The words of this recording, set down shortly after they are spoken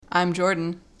I'm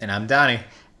Jordan. And I'm Donnie.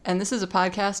 And this is a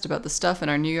podcast about the stuff in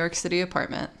our New York City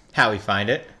apartment. How we find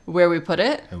it. Where we put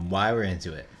it. And why we're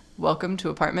into it. Welcome to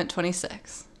Apartment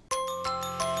 26.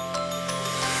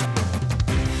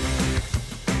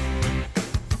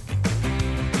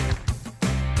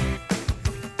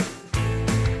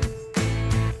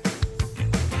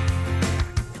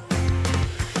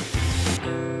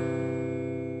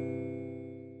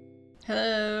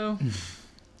 Hello.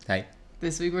 Hi.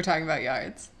 This week we're talking about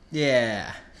yards.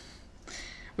 Yeah.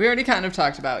 We already kind of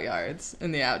talked about yards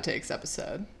in the outtakes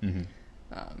episode.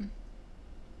 Mm-hmm.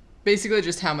 Basically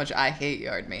just how much I hate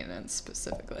yard maintenance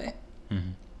specifically.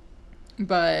 Mm-hmm.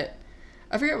 But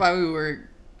I forget why we were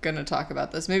going to talk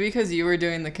about this. Maybe because you were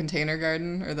doing the container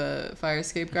garden or the fire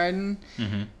escape garden.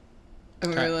 Mm-hmm.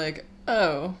 And we were like,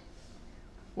 oh,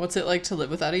 what's it like to live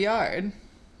without a yard?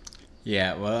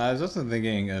 Yeah, well, I was also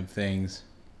thinking of things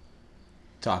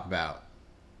to talk about.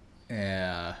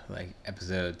 Like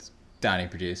episodes Donnie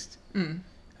produced. One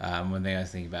thing I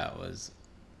was thinking about was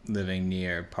living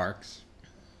near parks.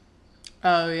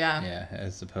 Oh, yeah. Yeah,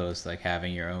 as opposed to like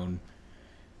having your own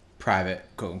private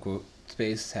quote unquote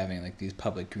space, having like these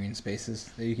public green spaces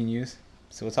that you can use.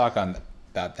 So we'll talk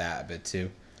about that a bit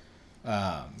too.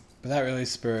 But that really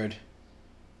spurred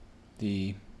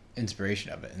the inspiration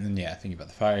of it. And then thinking about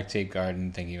the fire escape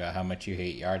garden, thinking about how much you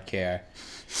hate yard care.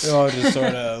 It all just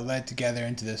sort of led together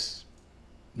into this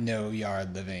no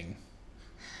yard living.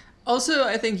 Also,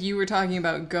 I think you were talking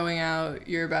about going out,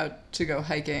 you're about to go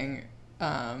hiking,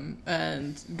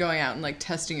 and going out and like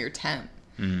testing your tent.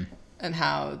 Mm-hmm. And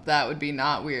how that would be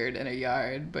not weird in a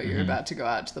yard, but you're about to go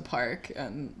out to the park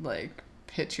and like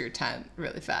pitch your tent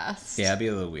really fast. Yeah, it'd be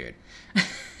a little weird.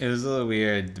 It was a little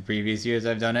weird the previous years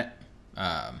I've done it.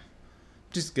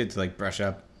 Just good to like brush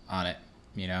up on it.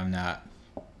 You know, I'm not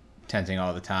tenting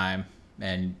all the time,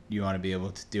 and you want to be able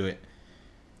to do it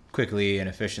quickly and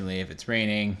efficiently if it's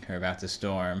raining or about to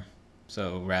storm.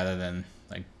 So rather than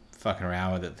like fucking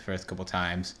around with it the first couple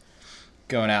times,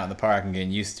 going out in the park and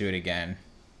getting used to it again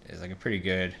is like a pretty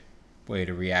good way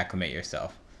to reacclimate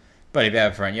yourself. But if you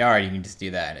have a front yard, you can just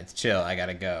do that and it's chill. I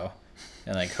gotta go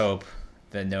and like hope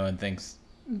that no one thinks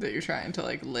that you're trying to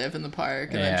like live in the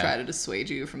park and then try to dissuade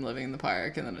you from living in the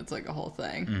park, and then it's like a whole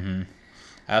thing. Mm-hmm.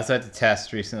 I also had to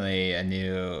test recently a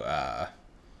new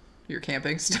your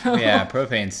camping stove. Yeah,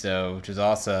 propane stove, which is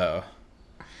also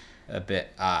a bit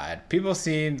odd. People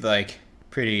seemed like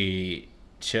pretty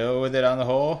chill with it on the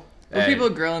whole. Well, people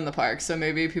grill in the park, so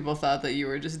maybe people thought that you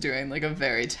were just doing like a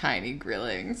very tiny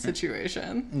grilling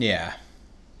situation. Yeah,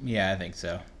 I think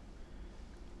so.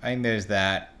 I think there's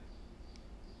that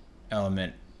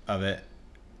element of it.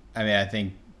 I mean, I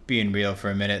think being real for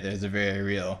a minute, there's a very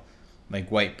real like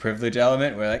white privilege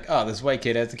element where like, oh, this white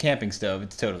kid has a camping stove.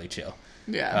 It's totally chill.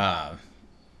 Yeah.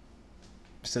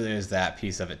 So there's that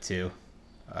piece of it too.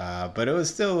 But it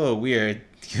was still a little weird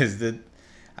because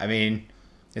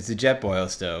it's a jet boil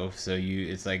stove, so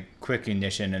it's like quick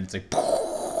ignition and it's like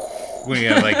when you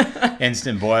have like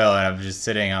instant boil, and I'm just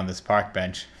sitting on this park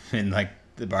bench in like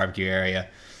the barbecue area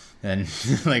and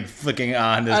like flicking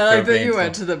on this. I like that you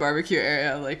went to the barbecue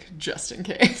area like just in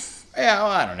case. Yeah,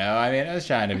 well, I don't know. I mean, I was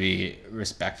trying to be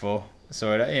respectful,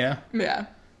 sort of, you know? Yeah.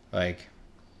 Like,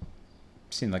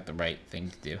 seemed like the right thing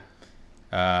to do.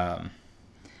 I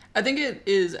think it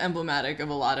is emblematic of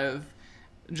a lot of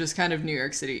just kind of New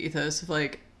York City ethos of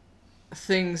like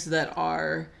things that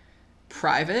are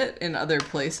private in other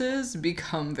places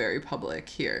become very public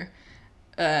here.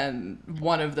 And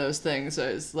one of those things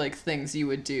is like things you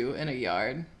would do in a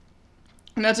yard.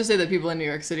 Not to say that people in New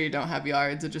York City don't have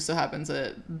yards. It just so happens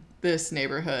that this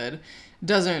neighborhood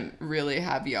doesn't really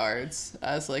have yards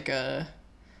as like a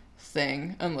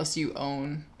thing unless you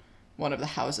own one of the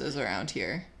houses around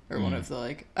here or one of the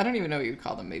like, I don't even know what you would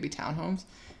call them, maybe townhomes.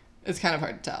 It's kind of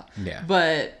hard to tell. Yeah.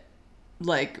 But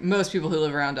like most people who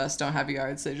live around us don't have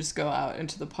yards. They just go out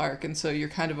into the park. And so you're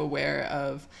kind of aware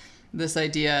of this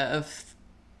idea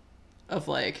of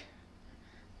like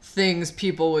things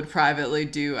people would privately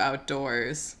do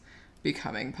outdoors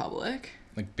becoming public.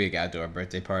 Like big outdoor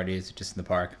birthday parties just in the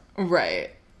park.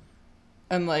 Right.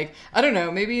 And like, I don't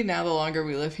know, maybe now the longer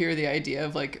we live here, the idea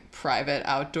of like private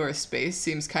outdoor space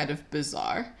seems kind of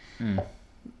bizarre.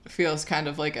 Feels kind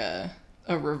of like a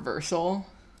reversal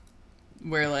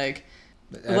where like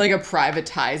a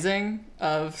privatizing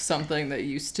of something that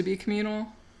used to be communal.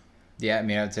 Yeah, I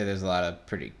mean, I would say there's a lot of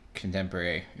pretty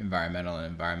contemporary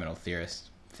environmental theorists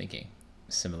thinking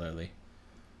similarly.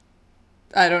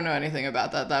 I don't know anything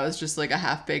about that. That was just like a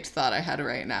half-baked thought I had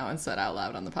right now and said out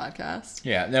loud on the podcast.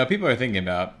 Yeah, no, people are thinking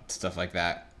about stuff like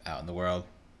that out in the world.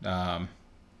 But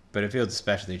it feels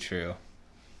especially true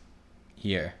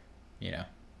here you know.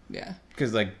 Yeah.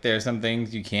 Because, like, there are some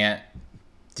things you can't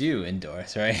do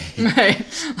indoors, right? Right.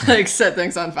 Like, set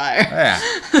things on fire.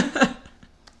 Yeah.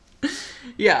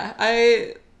 Yeah,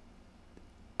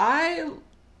 I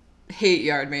hate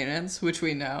yard maintenance, which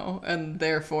we know, and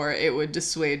therefore it would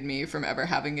dissuade me from ever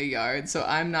having a yard. So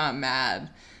I'm not mad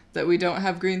that we don't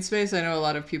have green space. I know a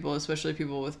lot of people, especially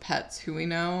people with pets who we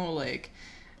know, like,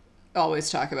 always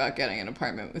talk about getting an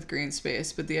apartment with green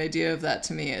space, but the idea of that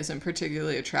to me isn't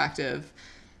particularly attractive.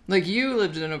 Like, you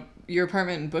lived in your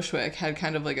apartment in Bushwick had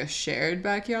kind of like a shared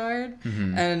backyard,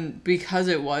 and because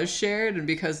it was shared and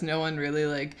because no one really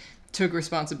like took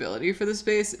responsibility for the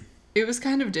space, it was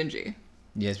kind of dingy.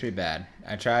 Yeah, it's pretty bad.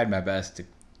 I tried my best to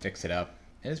fix it up.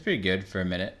 It was pretty good for a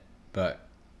minute, but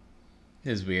it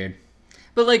was weird.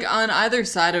 But, like, on either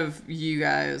side of you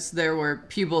guys, there were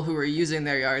people who were using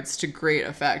their yards to great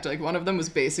effect. Like, one of them was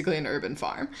basically an urban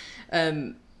farm.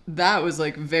 And that was,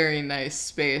 like, very nice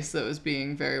space that was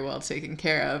being very well taken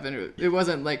care of. And it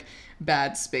wasn't, like,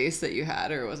 bad space that you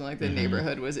had, or it wasn't like the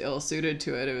neighborhood was ill-suited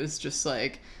to it. It was just,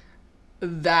 like,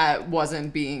 that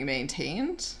wasn't being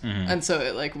maintained. And so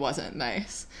it, like, wasn't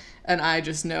nice. And I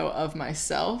just know of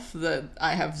myself that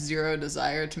I have zero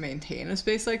desire to maintain a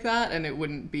space like that, and it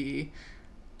wouldn't be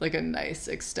like a nice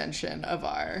extension of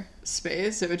our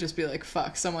space. It would just be like,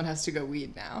 fuck, someone has to go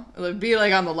weed now. It would be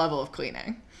like on the level of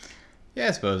cleaning. Yeah,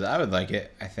 I suppose I would like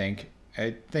it. I think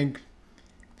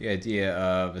the idea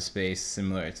of a space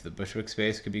similar to the Bushwick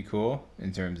space could be cool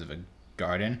in terms of a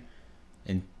garden.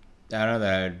 And I don't know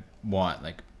that I'd want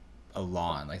like a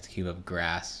lawn, like to keep up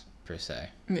grass per se.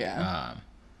 Yeah.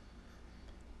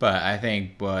 But I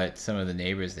think what some of the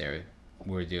neighbors there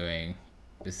were doing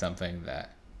is something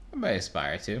that I might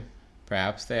aspire to.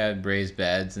 Perhaps they had raised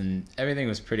beds and everything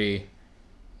was pretty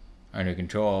under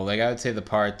control. Like, I would say the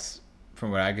parts,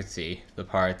 from what I could see, the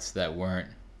parts that weren't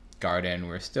garden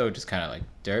were still just kind of like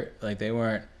dirt. Like, they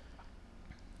weren't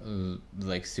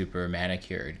like super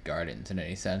manicured gardens in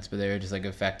any sense, but they were just like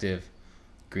effective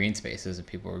green spaces and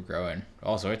people were growing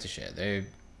all sorts of shit.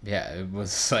 Yeah, it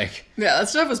was like... Yeah, that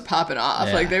stuff was popping off.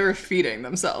 Yeah. Like, they were feeding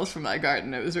themselves from that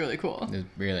garden. It was really cool. It was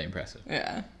really impressive.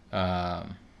 Yeah.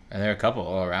 And there are a couple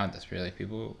all around us, really.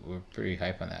 People were pretty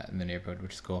hype on that in the neighborhood,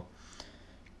 which is cool.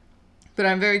 But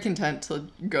I'm very content to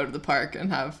go to the park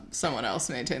and have someone else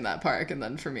maintain that park, and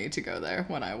then for me to go there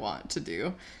when I want to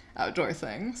do outdoor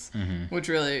things, which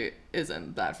really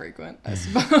isn't that frequent, I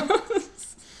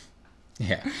suppose.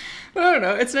 Yeah. But I don't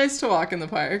know. It's nice to walk in the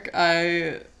park.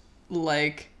 I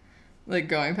like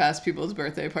going past people's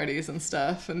birthday parties and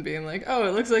stuff and being like, oh,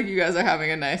 it looks like you guys are having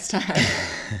a nice time.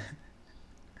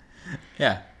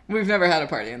 Yeah. We've never had a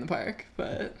party in the park,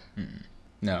 but...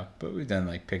 No, but we've done,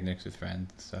 like, picnics with friends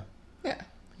and stuff. Yeah.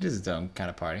 Just its own kind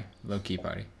of party. Low-key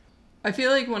party. I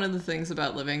feel like one of the things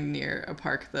about living near a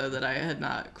park, though, that I had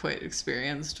not quite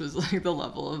experienced was, like, the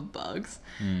level of bugs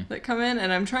that come in.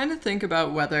 And I'm trying to think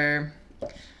about whether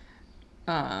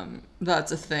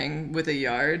that's a thing with a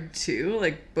yard, too.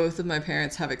 Like, both of my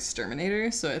parents have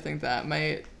exterminators, so I think that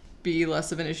might be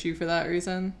less of an issue for that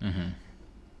reason.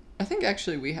 I think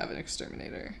actually we have an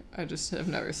exterminator. I just have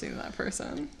never seen that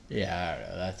person. Yeah, I don't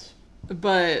know. That's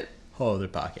But a whole other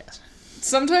podcast.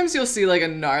 sometimes you'll see like a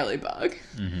gnarly bug,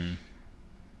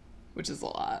 which is a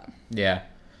lot. Yeah.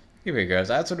 It pretty gross.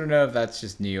 I sort of know if that's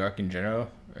just New York in general,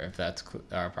 or if that's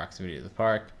our proximity to the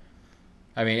park.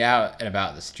 I mean, out and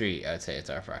about the street, I would say it's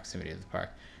our proximity to the park.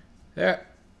 There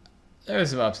are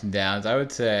some ups and downs. I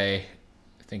would say,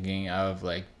 thinking of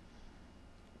like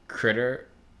critter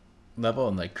level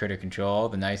and like critter control,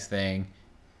 the nice thing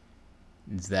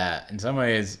is that in some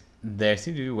ways there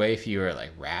seem to be way fewer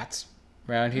like rats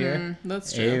around here.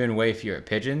 That's true. And even way fewer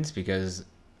pigeons, because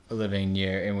living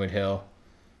near Inwood Hill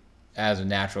as a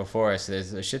natural forest,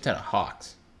 there's a shit ton of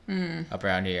hawks up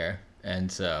around here,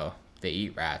 and so they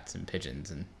eat rats and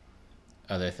pigeons and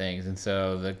other things, and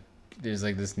so there's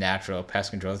like this natural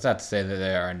pest control. It's not to say that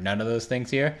there are none of those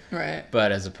things here, Right.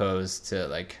 but as opposed to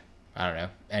like, I don't know,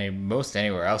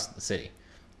 anywhere else in the city,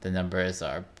 the numbers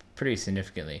are pretty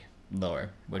significantly lower.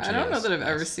 Which I don't know is that I've nice.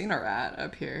 ever seen a rat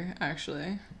up here,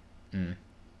 actually.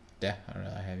 Yeah, I don't know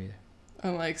that I have either.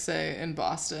 Unlike, say, in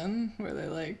Boston, where they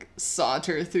like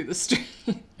saunter through the street.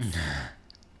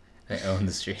 They own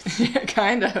the streets. Yeah,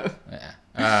 kind of.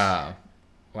 Yeah.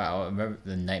 Wow, remember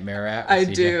the nightmare rat? I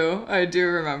with CJ? do. I do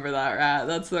remember that rat.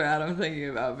 That's the rat I'm thinking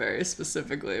about very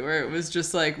specifically, where it was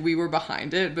just like we were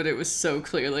behind it, but it was so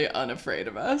clearly unafraid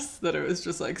of us that it was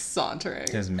just like sauntering.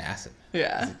 It was massive.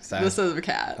 Yeah. It was the This size- is a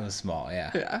cat. It was small,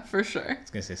 yeah. Yeah, for sure. I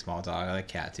was gonna say small dog. I like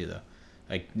cat too, though.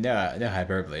 Like, no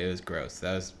hyperbole. It was gross.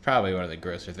 That was probably one of the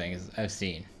grosser things I've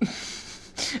seen.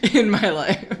 In my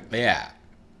life. But yeah,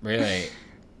 Really,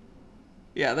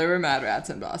 Yeah, there were mad rats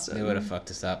in Boston. they would have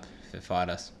fucked us up if it fought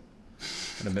us.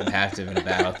 Would have been have to have been a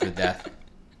battle to the death.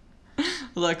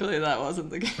 Luckily, that wasn't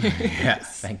the case. Yeah,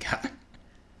 thank God.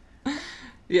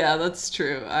 Yeah, that's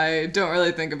true. I don't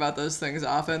really think about those things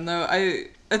often, though.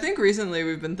 I think recently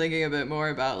we've been thinking a bit more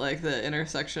about like the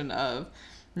intersection of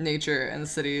nature and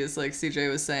cities, like CJ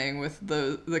was saying, with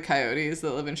the coyotes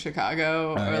that live in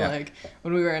Chicago, or yeah. like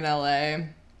when we were in LA,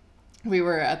 we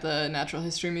were at the Natural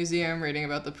History Museum reading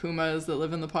about the pumas that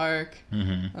live in the park,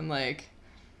 and like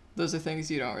those are things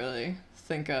you don't really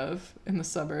think of in the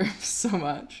suburbs so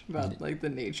much, about like the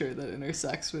nature that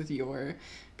intersects with your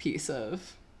piece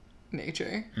of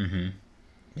nature.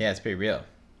 Yeah, it's pretty real.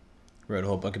 Wrote a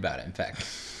whole book about it, in fact.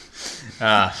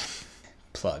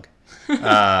 Plug.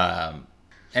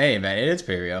 Hey, man, it is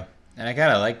pretty real. And I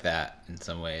kind of like that in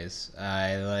some ways.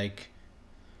 I like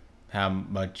how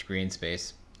much green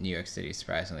space New York City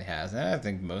surprisingly has. And I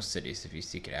think most cities, if you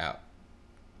seek it out,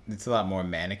 it's a lot more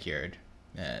manicured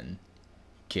and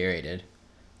curated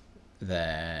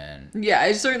than... Yeah,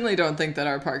 I certainly don't think that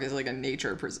our park is like a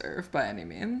nature preserve by any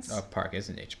means. Our park is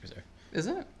a nature preserve. Is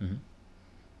it? Mm-hmm.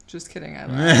 Just kidding, I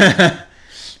lied.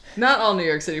 Not all New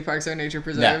York City parks are nature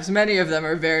preserves. No. Many of them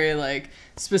are very like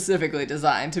specifically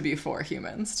designed to be for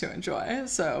humans to enjoy.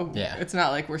 So yeah. It's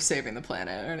not like we're saving the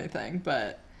planet or anything,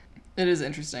 but it is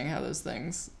interesting how those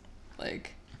things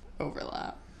like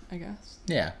overlap, I guess.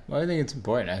 Yeah, well, I think it's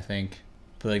important. I think,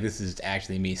 but like this is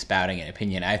actually me spouting an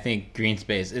opinion. I think green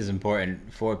space is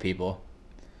important for people,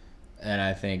 and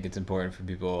I think it's important for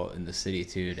people in the city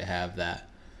too to have that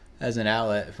as an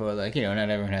outlet for, like, you know,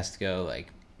 not everyone has to go like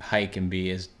hike and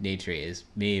be as naturey as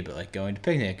me, but like going to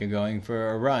picnic or going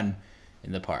for a run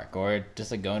in the park, or just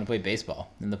like going to play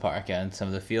baseball in the park and some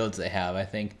of the fields they have, I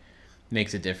think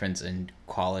makes a difference in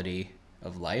quality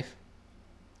of life.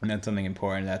 And that's something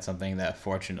important. That's something that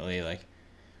fortunately like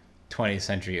 20th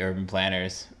century urban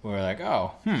planners were like,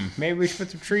 oh, maybe we should put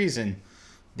some trees in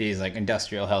these like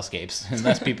industrial hellscapes and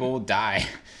less people will die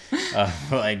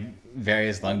of like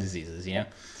various lung diseases, you know?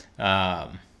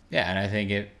 Yeah, and I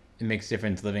think it makes a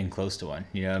difference living close to one.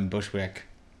 You know, in Bushwick,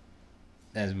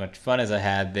 as much fun as I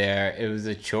had there, it was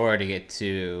a chore to get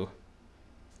to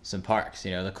some parks.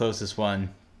 You know, the closest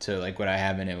one to like what I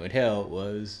have in Inwood Hill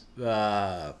was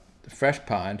Fresh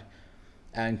Pond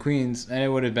out in Queens, and it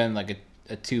would have been like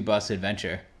a 2-bus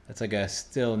adventure. That's like a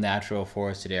still natural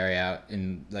forested area out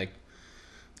in like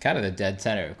kind of the dead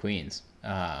center of Queens.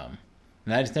 And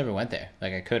I just never went there.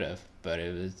 Like I could have, but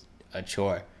it was a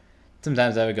chore.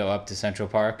 Sometimes I would go up to Central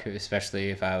Park,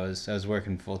 especially if I was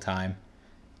working full time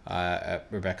at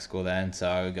Rebecca School then, so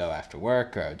I would go after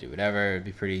work or I would do whatever. It'd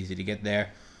be pretty easy to get there.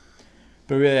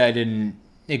 But really, I didn't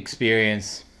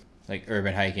experience like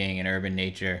urban hiking and urban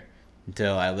nature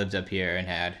until I lived up here and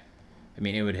had, I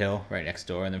mean, Inwood Hill right next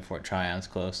door, and then Fort Tryon's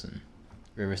close, and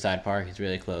Riverside Park is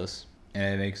really close, and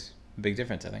it makes a big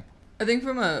difference, I think. I think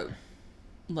from a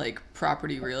like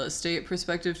property real estate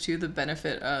perspective too, the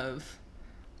benefit of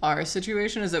our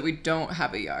situation is that we don't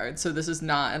have a yard. So this is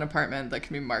not an apartment that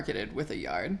can be marketed with a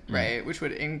yard, right? Which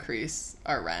would increase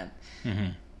our rent.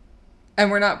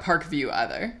 And we're not Park View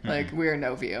either. Like, we're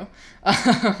no view.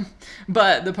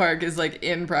 But the park is, like,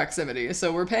 in proximity.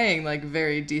 So we're paying, like,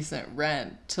 very decent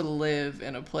rent to live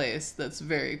in a place that's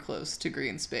very close to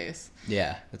green space.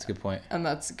 Yeah, that's a good point. And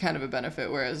that's kind of a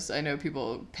benefit, whereas I know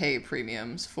people pay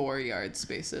premiums for yard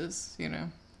spaces, you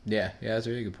know? Yeah, that's a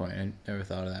really good point. I never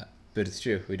thought of that. But it's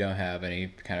true. We don't have any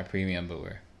kind of premium, but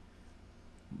we're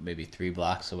maybe 3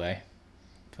 blocks away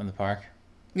from the park.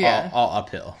 Yeah. All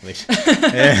uphill, which...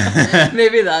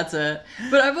 Maybe that's it.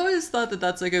 But I've always thought that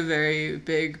that's like a very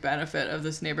big benefit of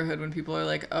this neighborhood when people are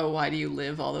like, oh, why do you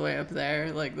live all the way up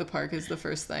there? Like, the park is the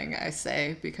first thing I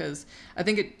say, because I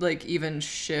think it like even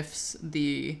shifts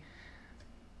the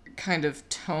kind of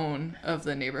tone of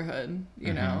the neighborhood,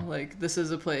 you know? Like, this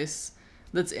is a place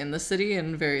that's in the city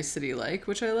and very city-like,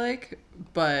 which I like,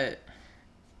 but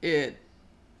it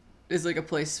is like a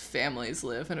place families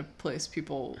live and a place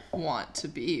people want to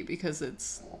be because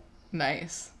it's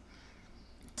nice.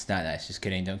 It's not nice. Just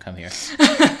kidding. Don't come here.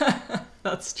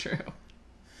 That's true.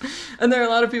 And there are a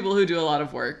lot of people who do a lot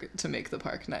of work to make the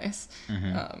park nice.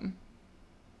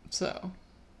 So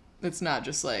it's not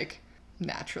just like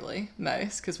naturally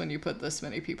nice, because when you put this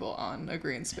many people on a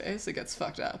green space, it gets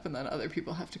fucked up and then other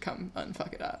people have to come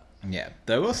unfuck it up. Yeah.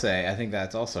 Though I will say, I think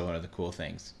that's also one of the cool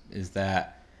things, is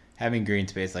that having green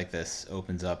space like this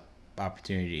opens up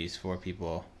opportunities for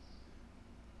people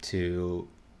to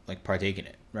like partake in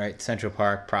it, right? Central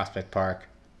Park, Prospect Park,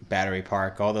 Battery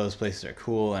Park, all those places are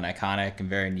cool and iconic and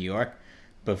very New York.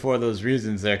 But for those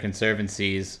reasons, they're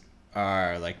conservancies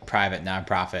are like private,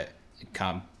 nonprofit,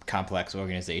 complex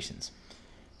organizations.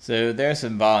 So there are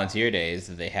some volunteer days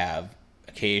that they have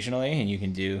occasionally, and you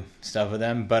can do stuff with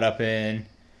them. But up in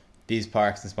these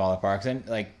parks and smaller parks, and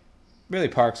like really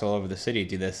parks all over the city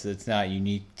do this. It's not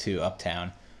unique to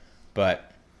Uptown,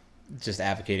 but just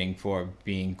advocating for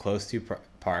being close to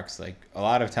parks. Like a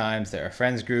lot of times there are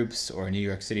friends groups or New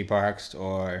York City Parks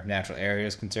or Natural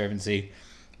Areas Conservancy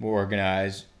will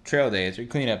organize trail days or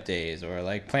cleanup days or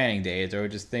like planning days or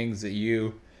just things that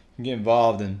you can get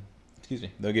involved in. Excuse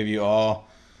me. They'll give you all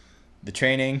the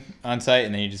training on site,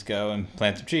 and then you just go and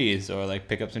plant some trees or like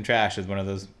pick up some trash with one of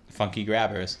those funky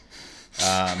grabbers.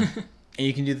 And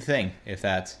you can do the thing if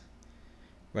that's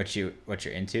what you're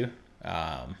into.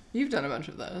 You've done a bunch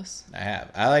of those. I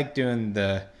have. I like doing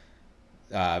the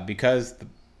because the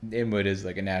Inwood is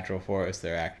like a natural forest.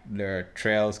 There are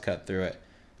trails cut through it,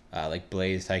 like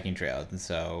blazed hiking trails, and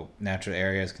so Natural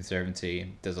Areas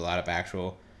Conservancy does a lot of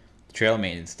actual trail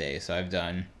maintenance days. So I've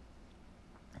done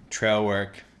trail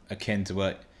work akin to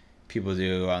what people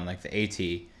do on like the AT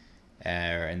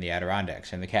or in the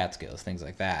Adirondacks and the Catskills, things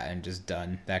like that, and just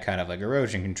done that kind of like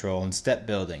erosion control and step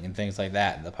building and things like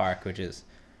that in the park, which is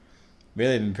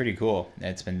really been pretty cool.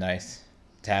 It's been nice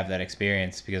to have that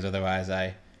experience because otherwise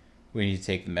we need to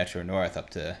take the Metro North up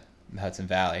to the Hudson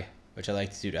Valley, which I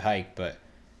like to do to hike, but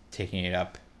taking it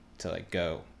up to like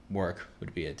go work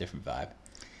would be a different vibe.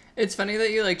 It's funny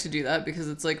that you like to do that because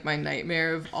it's like my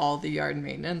nightmare of all the yard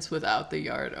maintenance without the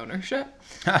yard ownership.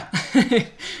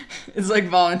 It's like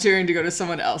volunteering to go to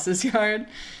someone else's yard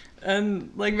and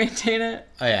like maintain it.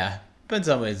 Oh yeah, but in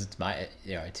some ways it's my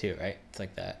yard too, right? It's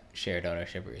like that shared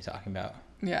ownership we were talking about.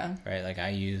 Yeah. Right, like I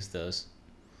use those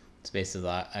spaces a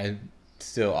lot. I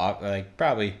still like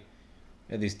probably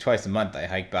at least twice a month I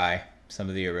hike by some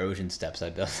of the erosion steps I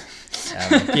built.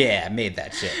 I'm like, yeah, I made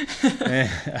that shit.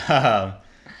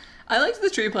 I liked the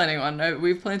tree planting one.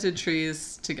 We've planted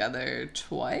trees together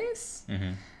twice.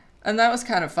 Mm-hmm. And that was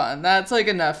kind of fun. That's like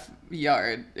enough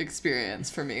yard experience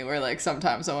for me where like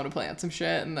sometimes I want to plant some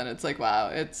shit and then it's like, wow,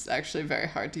 it's actually very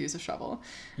hard to use a shovel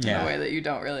in a way that you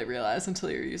don't really realize until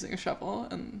you're using a shovel,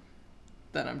 and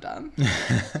then I'm done.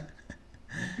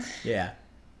 Yeah.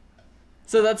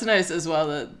 So that's nice as well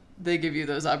that they give you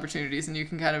those opportunities and you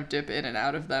can kind of dip in and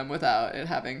out of them without it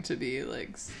having to be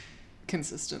like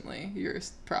consistently your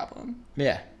problem.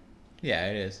 Yeah. Yeah,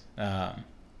 it is.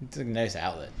 It's a nice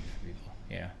outlet for people,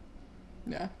 you know.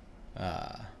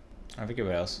 Yeah. I forget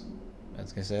what else I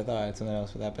was going to say. I thought I had something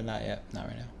else for that, but not yet. Not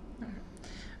right now.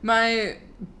 My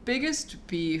biggest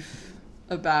beef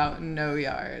about No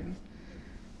Yard,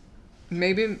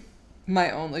 maybe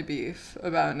my only beef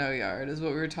about No Yard, is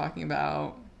what we were talking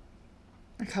about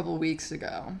a couple weeks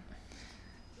ago.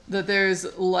 That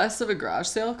there's less of a garage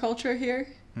sale culture here.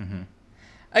 Mm-hmm.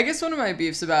 I guess one of my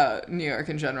beefs about New York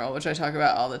in general, which I talk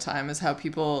about all the time, is how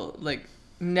people like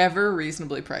never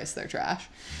reasonably price their trash.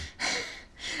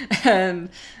 And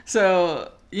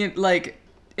so, like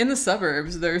in the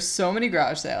suburbs, there's so many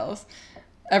garage sales.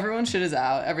 Everyone's shit is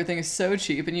out. Everything is so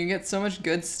cheap, and you get so much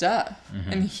good stuff.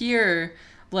 Mm-hmm. And here,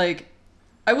 like,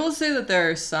 I will say that there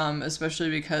are some, especially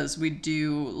because we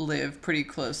do live pretty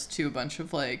close to a bunch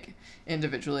of like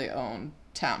individually owned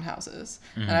townhouses.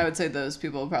 Mm-hmm. And I would say those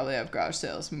people probably have garage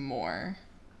sales more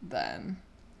than...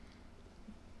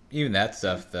 Even that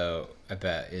stuff, though, I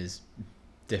bet is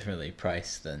differently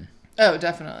priced than... Oh,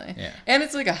 definitely. Yeah. And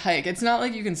it's like a hike. It's not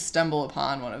like you can stumble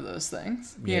upon one of those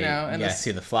things, you know? And you gotta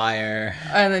see the flyer.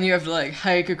 And then you have to like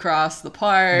hike across the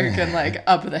park and like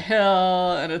up the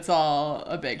hill, and it's all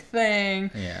a big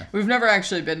thing. Yeah. We've never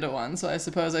actually been to one, so I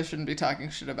suppose I shouldn't be talking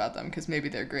shit about them because maybe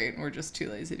they're great and we're just too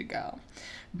lazy to go.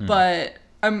 Mm. But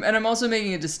I'm also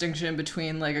making a distinction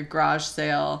between like a garage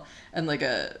sale and like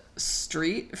a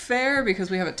street fair, because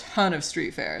we have a ton of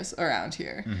street fairs around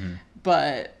here. Mm-hmm.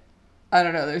 But I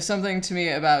don't know, there's something to me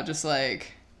about just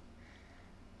like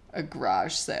a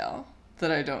garage sale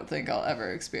that I don't think I'll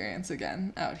ever experience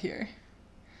again out here.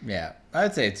 Yeah, I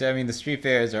would say so. I mean, the street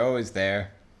fairs are always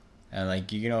there, and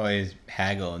like you can always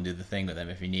haggle and do the thing with them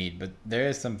if you need, but there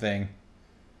is something,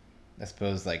 I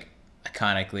suppose, like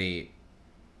iconically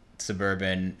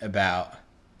suburban about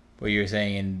what you were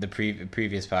saying in the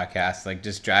previous podcast, like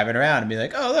just driving around and be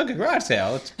like, oh, look, a garage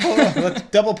sale. Let's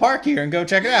double park here and go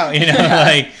check it out. You know, yeah.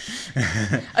 Like.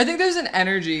 I think there's an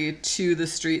energy to the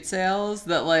street sales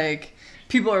that like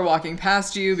people are walking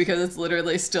past you because it's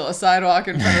literally still a sidewalk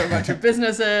in front of a bunch of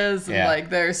businesses. And like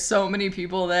there's so many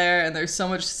people there and there's so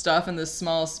much stuff in this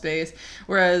small space.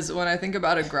 Whereas when I think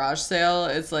about a garage sale,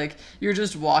 it's like you're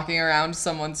just walking around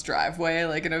someone's driveway,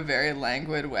 like in a very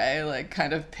languid way, like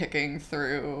kind of picking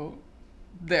through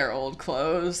their old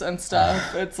clothes and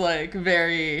stuff. It's like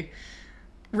very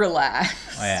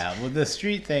relaxed. Oh, yeah. Well, the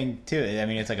street thing too. I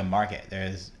mean, it's like a market.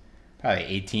 There's probably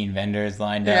 18 vendors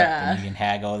lined up, Yeah. and you can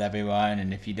haggle with everyone.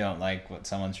 And if you don't like what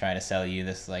someone's trying to sell you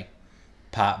this like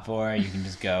pot for, you can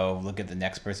just go look at the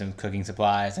next person with cooking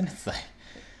supplies, and it's like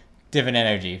different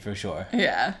energy for sure.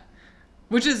 Yeah.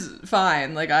 Which is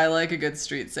fine. Like, I like a good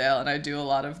street sale, and I do a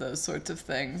lot of those sorts of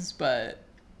things, but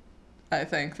I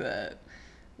think that,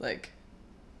 like,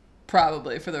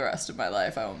 probably for the rest of my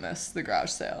life, I will miss the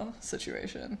garage sale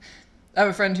situation. I have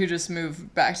a friend who just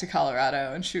moved back to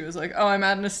Colorado, and she was like, oh, I'm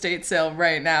at an estate sale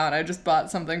right now, and I just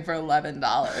bought something for $11.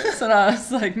 And I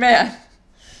was like, man,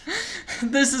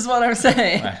 this is what I'm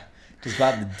saying. Just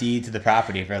bought the deed to the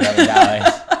property for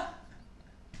 $11.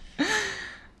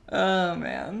 Oh,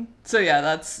 man. So, yeah,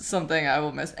 that's something I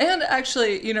will miss. And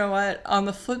actually, you know what? On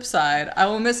the flip side, I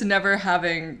will miss never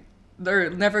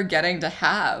getting to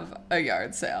have a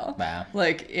yard sale. Wow.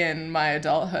 Like, in my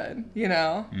adulthood, you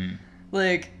know?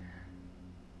 Like,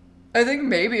 I think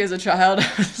maybe as a child I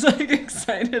was, like,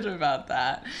 excited about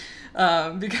that.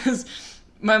 Because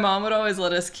my mom would always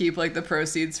let us keep, like, the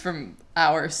proceeds from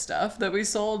our stuff that we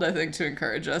sold, I think, to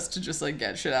encourage us to just, like,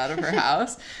 get shit out of her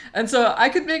house. And so I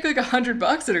could make, like,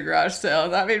 $100 at a garage sale.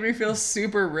 And that made me feel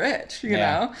super rich, you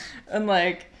know? And,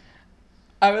 like,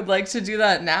 I would like to do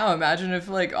that now. Imagine if,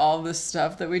 like, all this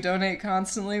stuff that we donate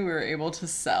constantly we were able to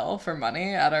sell for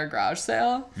money at our garage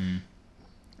sale.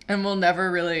 And we'll never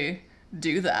really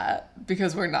do that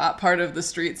because we're not part of the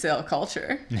street sale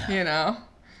culture, you know?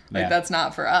 Like, that's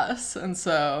not for us. And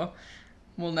so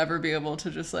we'll never be able to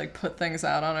just, like, put things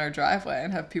out on our driveway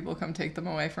and have people come take them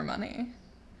away for money.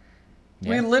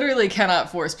 Yeah. We literally cannot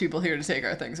force people here to take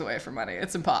our things away for money.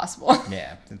 It's impossible.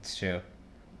 Yeah, that's true.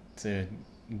 It's a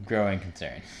growing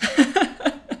concern.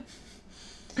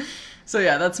 So,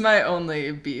 yeah, that's my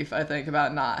only beef, I think,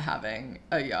 about not having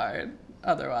a yard.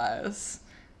 Otherwise,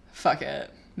 fuck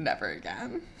it. Never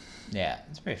again. Yeah,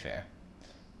 it's pretty fair.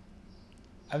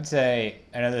 I would say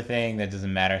another thing that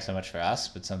doesn't matter so much for us,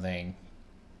 but something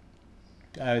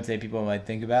I would say people might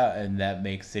think about, and that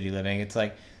makes city living, it's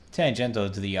like tangential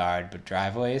to the yard, but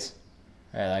driveways.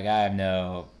 Right? Like, I have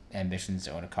no ambitions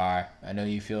to own a car. I know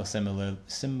you feel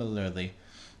similarly.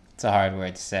 It's a hard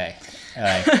word to say,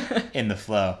 like, in the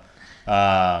flow.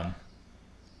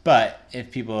 But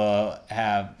if people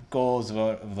have goals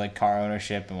of like car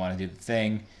ownership and want to do the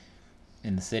thing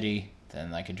in the city,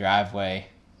 then like a driveway,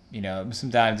 you know,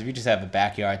 sometimes if you just have a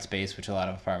backyard space, which a lot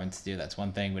of apartments do, that's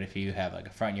one thing. But if you have like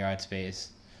a front yard space,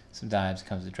 sometimes it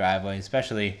comes to driveway,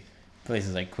 especially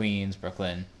places like Queens,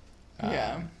 Brooklyn.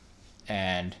 Yeah.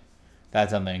 And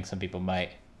that's something some people might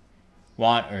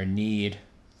want or need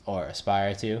or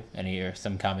aspire to, or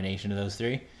some combination of those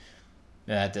three.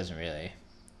 That doesn't really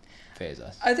phase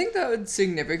us. I think that would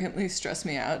significantly stress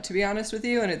me out, to be honest with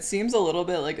you, and it seems a little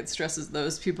bit like it stresses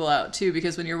those people out too,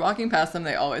 because when you're walking past them,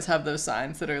 they always have those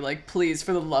signs that are like, please,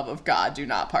 for the love of God, do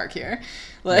not park here.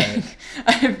 Like, right.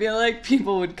 I feel like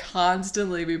people would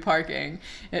constantly be parking,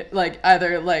 like,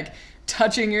 either like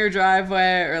touching your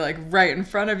driveway or like right in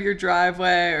front of your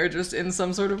driveway or just in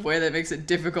some sort of way that makes it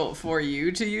difficult for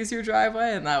you to use your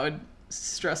driveway, and that would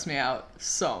stress me out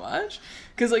so much.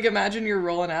 Because, like, imagine you're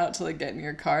rolling out to, like, get in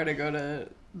your car to go to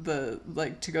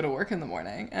to go to work in the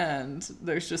morning, and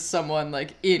there's just someone,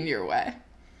 like, in your way.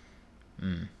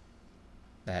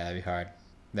 That'd be hard.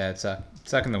 That'd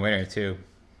suck in the winter, too.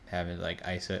 Having to, like,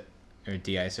 ice it, or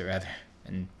de-ice it, rather.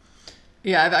 And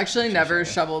yeah, I've actually never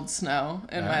shoveled snow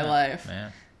in my life.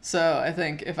 Yeah. So I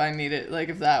think if I needed, like,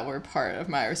 if that were part of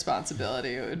my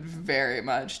responsibility, it would very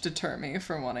much deter me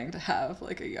from wanting to have,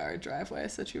 like, a yard driveway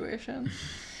situation.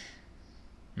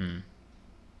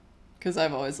 Because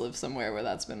I've always lived somewhere where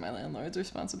that's been my landlord's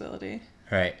responsibility.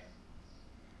 Right.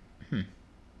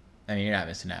 I mean, you're not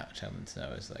missing out. Shoveling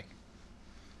snow is like...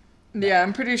 Yeah,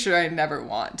 I'm pretty sure I never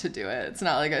want to do it. It's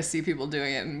not like I see people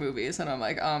doing it in movies and I'm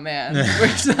like, oh man,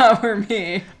 wish that were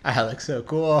me. I look so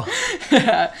cool.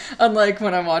 Yeah, unlike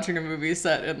when I'm watching a movie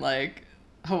set in like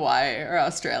Hawaii or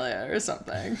Australia or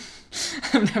something.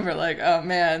 I'm never like, oh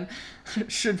man,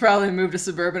 should probably move to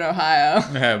suburban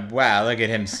Ohio. Wow, look at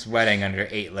him sweating under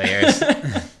 8 layers.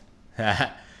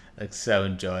 Looks so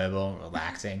enjoyable,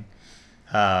 relaxing.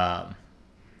 Yeah,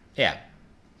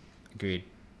 agreed.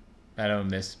 I don't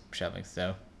miss shoveling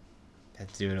snow. I had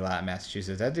to do it a lot in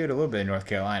Massachusetts. I do it a little bit in North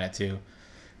Carolina too.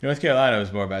 North Carolina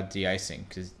was more about de-icing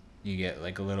because you get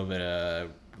like a little bit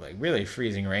of like really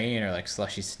freezing rain or like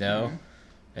slushy snow,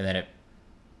 and then it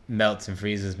melts and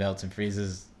freezes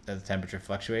as the temperature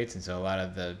fluctuates, and so a lot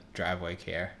of the driveway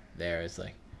care there is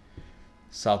like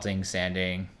salting,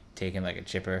 sanding, taking like a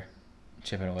chipper,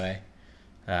 chipping away.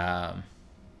 And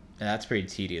that's pretty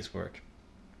tedious work,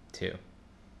 too.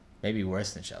 Maybe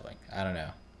worse than shoveling. I don't know.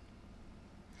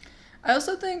 I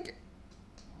also think,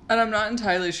 and I'm not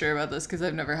entirely sure about this because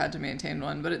I've never had to maintain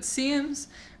one, but it seems,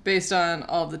 based on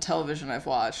all of the television I've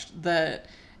watched, that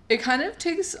it kind of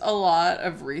takes a lot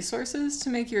of resources to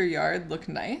make your yard look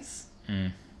nice.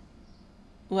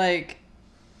 Like,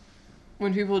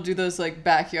 when people do those, like,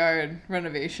 backyard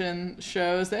renovation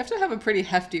shows, they have to have a pretty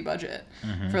hefty budget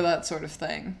for that sort of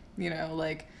thing. You know,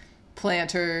 like,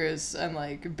 planters and,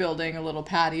 like, building a little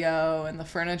patio and the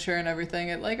furniture and everything.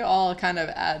 It, like, all kind of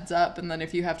adds up. And then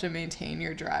if you have to maintain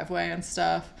your driveway and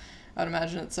stuff, I'd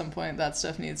imagine at some point that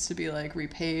stuff needs to be, like,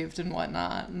 repaved and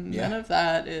whatnot. And none of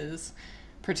that is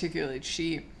particularly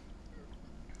cheap.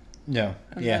 No.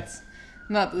 And that's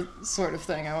not the sort of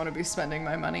thing I want to be spending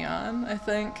my money on, I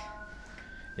think.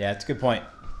 Yeah, it's a good point.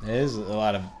 It is a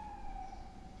lot of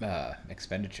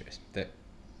expenditures.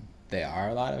 They are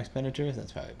a lot of expenditures.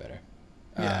 That's probably better.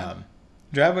 Yeah.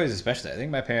 Driveways especially. I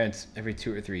think my parents, every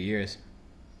 2 or 3 years,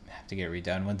 have to get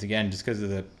redone. Once again, just because of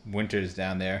the winters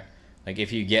down there. Like,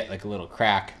 if you get, like, a little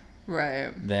crack,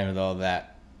 Right. then with all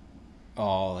that,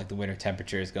 like, the winter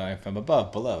temperatures going from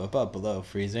above, below,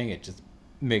 freezing, it just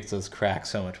makes those cracks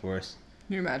so much worse.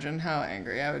 Can you imagine how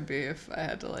angry I would be if I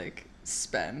had to, like,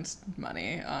 spend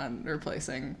money on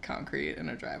replacing concrete in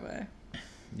a driveway?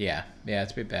 Yeah,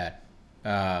 it's pretty bad.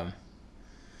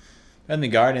 And the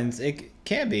gardens, it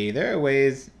can be. There are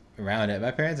ways around it.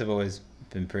 My parents have always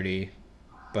been pretty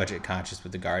budget conscious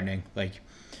with the gardening. Like,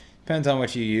 depends on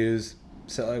what you use.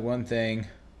 So, like, one thing,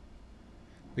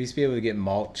 we used to be able to get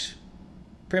mulch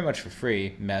pretty much for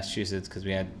free in Massachusetts because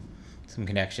we had some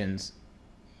connections.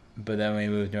 But then when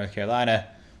we moved to North Carolina,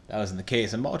 that wasn't the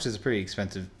case. And mulch is a pretty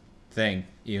expensive thing,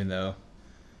 even though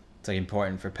it's, like,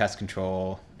 important for pest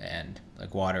control and,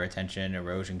 like, water retention,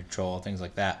 erosion control, things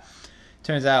like that.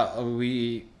 Turns out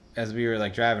as we were,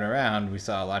 like, driving around, we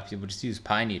saw a lot of people just use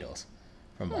pine needles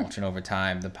for mulch, and over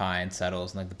time the pine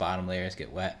settles and, like, the bottom layers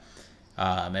get wet.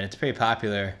 And it's a pretty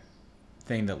popular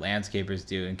thing that landscapers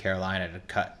do in Carolina to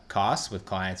cut costs with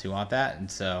clients who want that.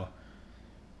 And so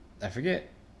I forget,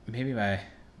 maybe my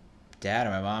dad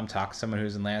or my mom talked to someone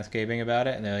who's in landscaping about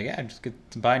it, and they're like, yeah, just get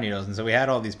some pine needles. And so we had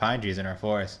all these pine trees in our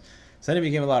forest. So then it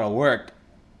became a lot of work.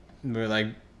 We were like,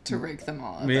 to rake them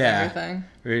all up and everything.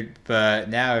 But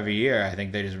now every year, I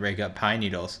think they just rake up pine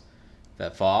needles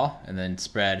that fall and then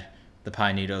spread the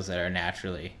pine needles that are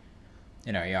naturally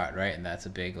in our yard, right? And that's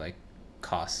a big, like,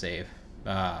 cost save.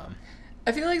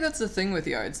 I feel like that's the thing with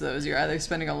yards, though, is you're either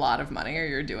spending a lot of money or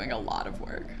you're doing a lot of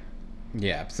work.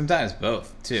 Yeah, sometimes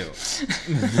both, too.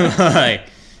 Like,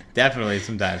 definitely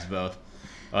sometimes both.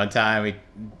 One time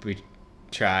we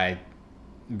tried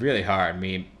really hard,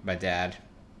 me, my dad,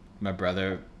 my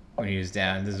brother, when he was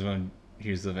down. This is when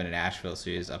he was living in Asheville, so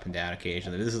he was up and down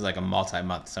occasionally. This is like a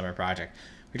multi-month summer project.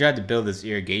 We tried to build this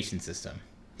irrigation system.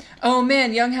 Oh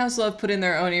man, Young House Love put in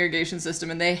their own irrigation system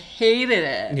and they hated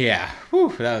it. Yeah,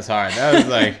 whew, that was hard. That was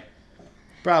like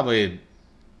probably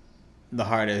the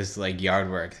hardest, like,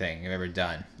 yard work thing I've ever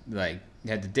done. Like,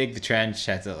 you had to dig the trench,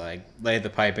 had to, like, lay the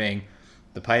piping.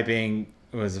 The piping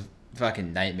was a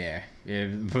fucking nightmare.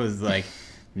 It was, like,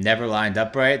 never lined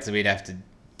up right, so we'd have to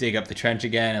dig up the trench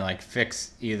again and, like,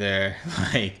 fix either,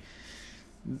 like,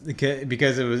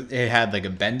 because it had, like, a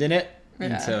bend in it,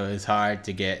 and so it was hard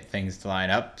to get things to line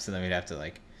up. So then we'd have to,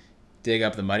 like, dig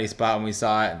up the muddy spot when we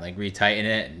saw it and, like, retighten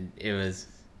it, and it was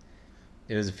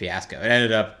a fiasco. It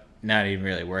ended up not even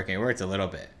really working. It worked a little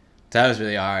bit, so that was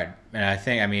really hard. And I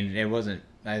think, I mean, it was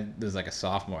like a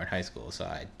sophomore in high school, so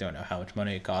I don't know how much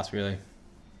money it cost really.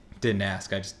 Didn't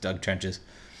ask. I just dug trenches.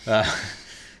 Like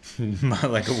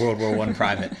a World War I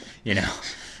private, you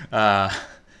know.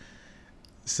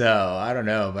 So I don't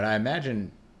know, but I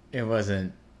imagine it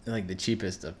wasn't, like, the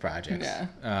cheapest of projects.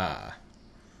 Yeah.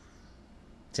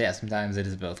 So yeah, sometimes it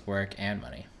is both work and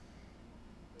money.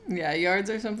 Yeah, yards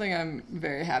are something I'm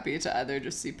very happy to either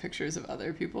just see pictures of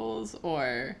other people's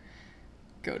or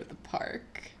go to the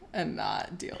park and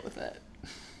not deal with it.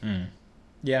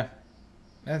 Yeah,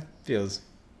 that feels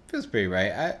pretty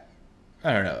right.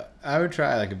 I don't know. I would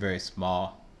try, like, a very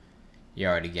small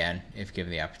yard again if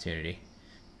given the opportunity.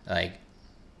 Like,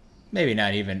 maybe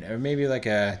not even, or maybe like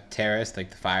a terrace,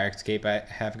 like the fire escape I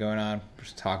have going on. We'll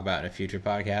just talk about in a future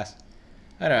podcast.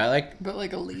 I don't know. But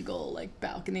like a legal, like,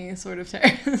 balcony sort of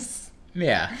terrace.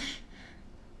 Yeah,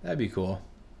 that'd be cool.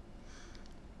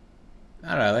 I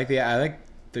don't know. I like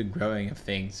the growing of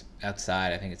things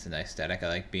outside. I think it's a nice aesthetic. I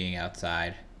like being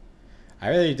outside. I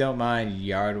really don't mind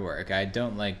yard work. I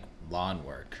don't like lawn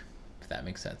work, if that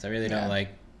makes sense. I really don't like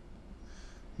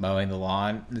mowing the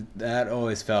lawn. That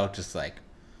always felt just like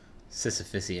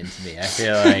Sisyphusian to me. I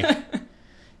feel like,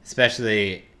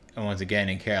 especially once again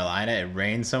in Carolina, it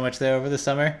rains so much there over the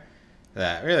summer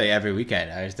that really every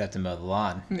weekend I just have to mow the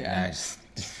lawn. Yeah.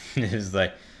 It was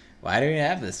like, why do we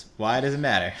have this? Why does it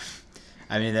matter?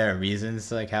 I mean, there are reasons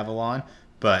to like have a lawn,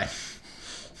 but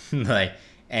like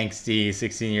angsty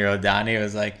 16-year-old Donnie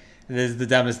was like, this is the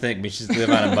dumbest thing. We should live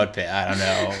on a mud pit. I don't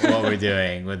know what we're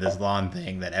doing with this lawn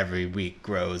thing that every week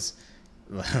grows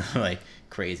like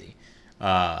crazy.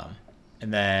 And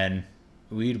then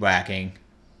weed whacking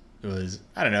was,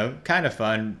 I don't know, kind of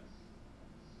fun,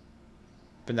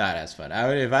 but not as fun.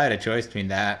 If I had a choice between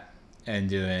that and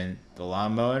doing the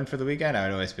lawn mowing for the weekend, I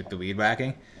would always pick the weed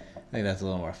whacking. I think that's a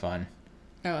little more fun.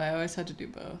 Oh, I always had to do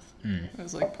both. It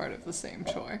was like part of the same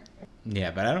chore.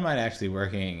 Yeah, but I don't mind actually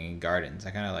working in gardens.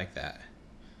 I kind of like that.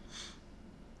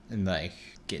 And like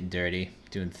getting dirty,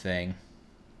 doing the thing,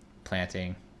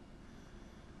 planting.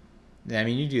 I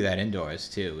mean, you do that indoors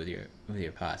too with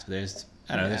your pots. But there's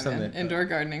there's something indoor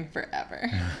gardening forever.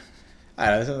 I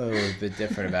don't know, there's something a little bit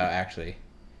different about actually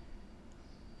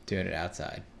doing it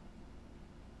outside.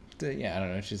 Yeah, I don't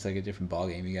know. It's just like a different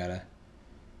ballgame. You gotta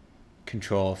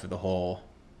control for the whole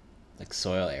like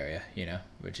soil area,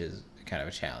 which is kind of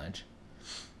a challenge.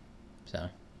 So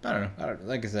I don't know.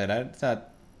 Like I said, it's not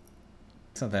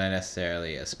something I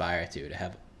necessarily aspire to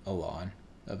have a lawn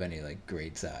of any like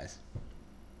great size,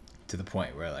 to the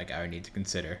point where like I would need to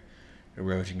consider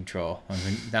erosion control.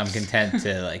 I'm content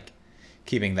to like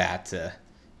keeping that to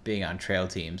being on trail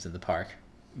teams in the park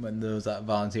when those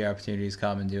volunteer opportunities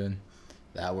come and doing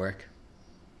that work.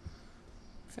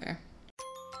 Fair.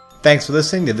 Thanks for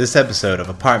listening to this episode of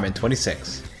Apartment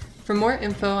 26. For more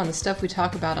info on the stuff we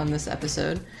talk about on this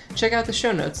episode, check out the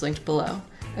show notes linked below,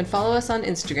 and follow us on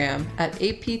Instagram at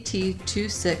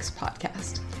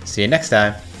APT26podcast. See you next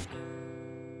time.